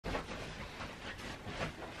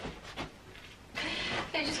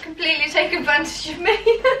to completely take advantage of me.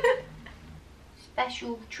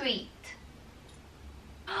 Special treat.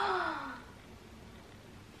 We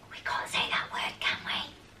can't say that word, can we?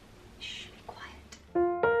 Shh, be quiet.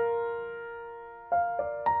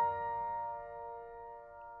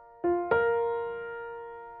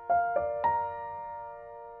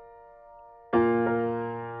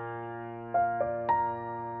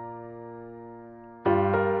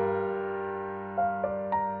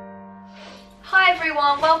 Hi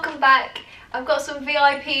everyone, welcome back. I've got some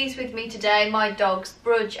VIPs with me today, my dogs,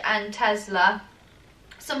 Brudge and Tesla.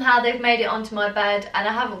 Somehow they've made it onto my bed and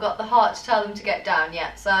I haven't got the heart to tell them to get down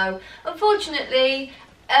yet. So, unfortunately,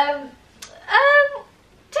 Tesla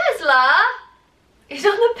is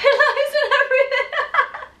on the pillows and everything.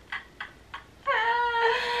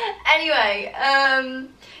 Anyway,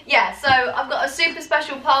 yeah, so I've got a super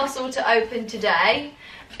special parcel to open today.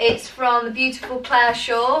 It's from the beautiful Clare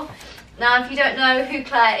Shaw. Now, if you don't know who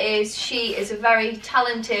Clare is, she is a very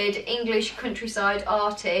talented English countryside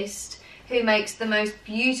artist who makes the most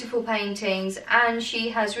beautiful paintings, and she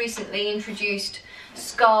has recently introduced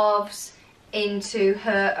scarves into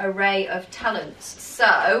her array of talents.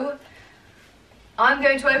 So, I'm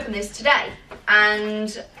going to open this today,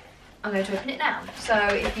 and I'm going to open it now. So,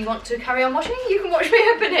 if you want to carry on watching, you can watch me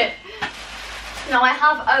open it. Now, I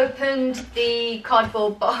have opened the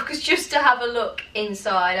cardboard box just to have a look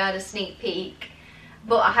inside. I had a sneak peek,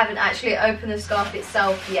 but I haven't actually opened the scarf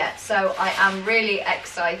itself yet, so I am really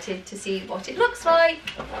excited to see what it looks like.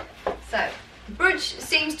 So, Brudge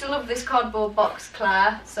seems to love this cardboard box,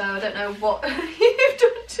 Claire, so I don't know what you've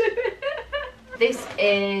done to it. This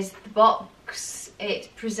is the box. It's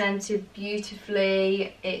presented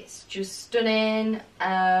beautifully. It's just stunning.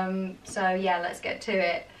 So yeah, let's get to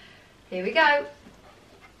it. Here we go.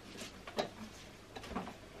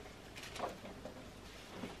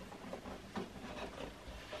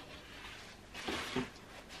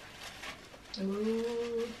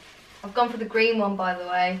 Ooh. I've gone for the green one, by the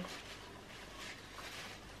way.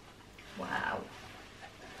 Wow.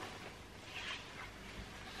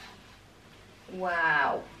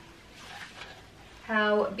 Wow.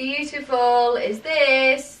 How beautiful is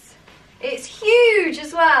this? It's huge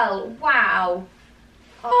as well. Wow.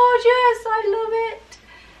 Gorgeous, I love it.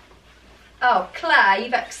 Oh, Claire,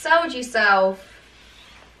 you've excelled yourself.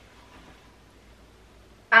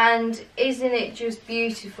 And isn't it just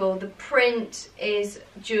beautiful? The print is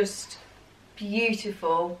just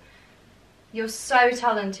beautiful. You're so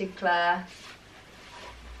talented, Claire.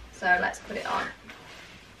 So let's put it on.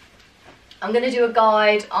 I'm going to do a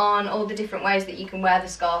guide on all the different ways that you can wear the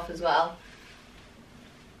scarf as well.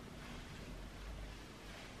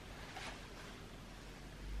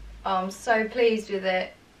 Oh, I'm so pleased with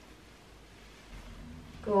it.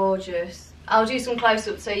 Gorgeous. I'll do some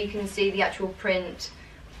close-ups so you can see the actual print,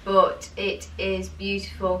 but it is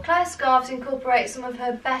beautiful. Clare Scarves incorporate some of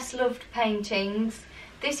her best loved paintings.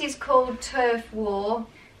 This is called Turf War.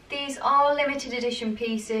 These are limited edition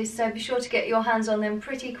pieces, so be sure to get your hands on them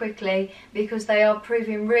pretty quickly because they are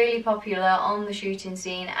proving really popular on the shooting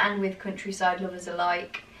scene and with countryside lovers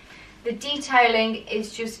alike. The detailing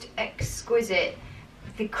is just exquisite.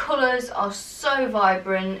 The colours are so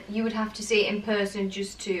vibrant, you would have to see it in person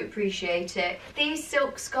just to appreciate it. These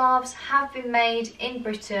silk scarves have been made in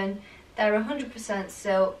Britain. They're 100%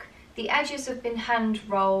 silk. The edges have been hand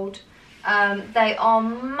rolled. They are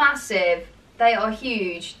massive. They are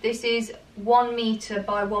huge. This is 1 metre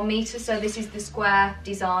by 1 metre, so this is the square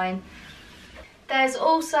design. There's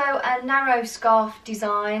also a narrow scarf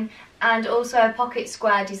design and also a pocket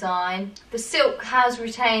square design. The silk has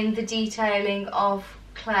retained the detailing of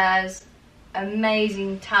Clare's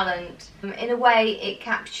amazing talent. In a way, it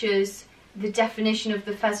captures the definition of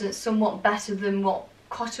the pheasant somewhat better than what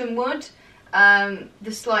cotton would.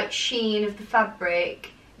 The slight sheen of the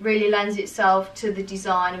fabric really lends itself to the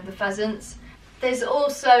design of the pheasants. There's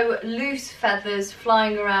also loose feathers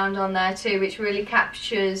flying around on there too, which really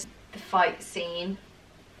captures the fight scene.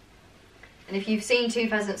 And if you've seen two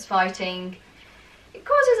pheasants fighting, it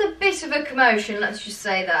causes a bit of a commotion, let's just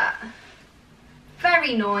say that.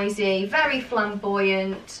 Very noisy, very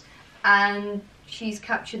flamboyant, and she's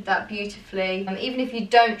captured that beautifully. Even if you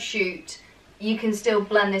don't shoot, you can still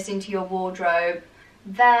blend this into your wardrobe.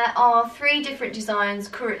 There are 3 different designs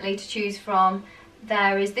currently to choose from.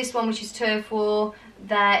 There is this one, which is Turf War.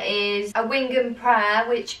 There is a Wing and Prayer,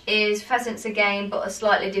 which is pheasants again, but a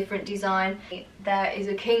slightly different design. There is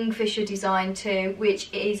a Kingfisher design too,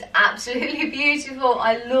 which is absolutely beautiful.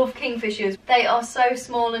 I love Kingfishers. They are so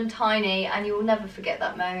small and tiny, and you will never forget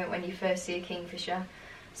that moment when you first see a Kingfisher.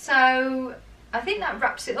 So I think that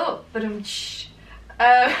wraps it up, but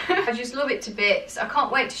I just love it to bits. I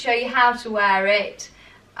can't wait to show you how to wear it.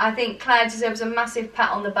 I think Claire deserves a massive pat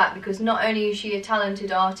on the back because not only is she a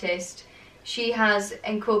talented artist, she has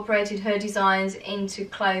incorporated her designs into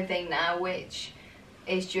clothing now, which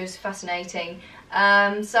is just fascinating.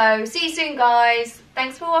 So see you soon, guys.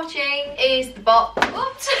 Thanks for watching. Is the bot?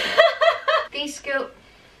 Oops. These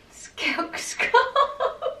silk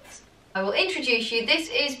scarves. I will introduce you. This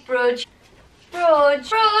is Brudge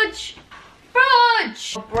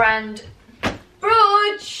brand.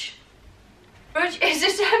 Brudge is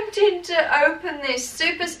attempting to open this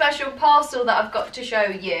super special parcel that I've got to show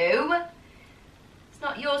you. It's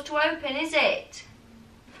not yours to open, is it?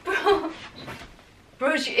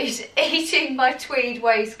 Brudge is eating my tweed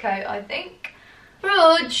waistcoat, I think.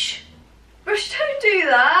 Brudge, don't do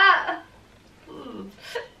that.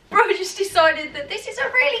 Brudge has decided that this is a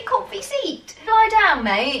really comfy seat. Lie down,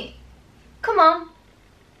 mate. Come on.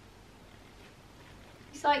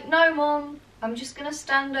 He's like, no, Mum. I'm just gonna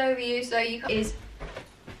stand over you so you can. Is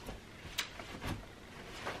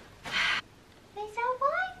that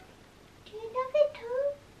why? Do you love it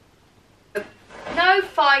too? No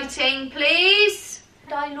fighting, please.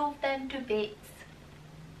 I love them to bits.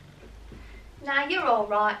 Now you're all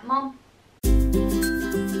right, Mum.